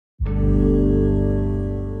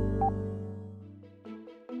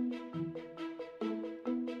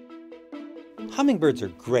Hummingbirds are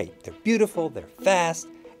great. They're beautiful, they're fast,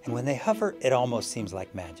 and when they hover, it almost seems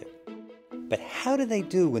like magic. But how do they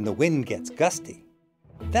do when the wind gets gusty?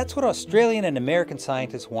 That's what Australian and American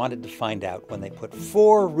scientists wanted to find out when they put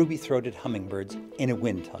 4 ruby-throated hummingbirds in a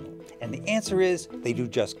wind tunnel. And the answer is they do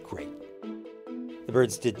just great. The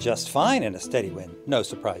birds did just fine in a steady wind, no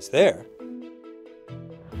surprise there.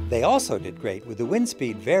 They also did great with the wind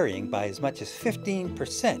speed varying by as much as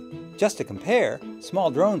 15%. Just to compare,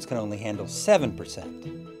 small drones can only handle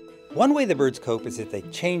 7%. One way the birds cope is that they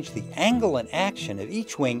change the angle and action of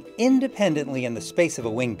each wing independently in the space of a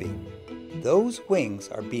wing beat. Those wings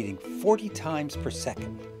are beating 40 times per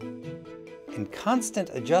second. And constant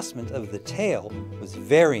adjustment of the tail was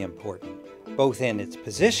very important, both in its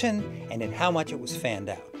position and in how much it was fanned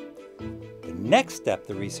out. The next step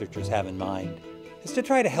the researchers have in mind is to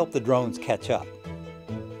try to help the drones catch up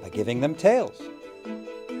by giving them tails.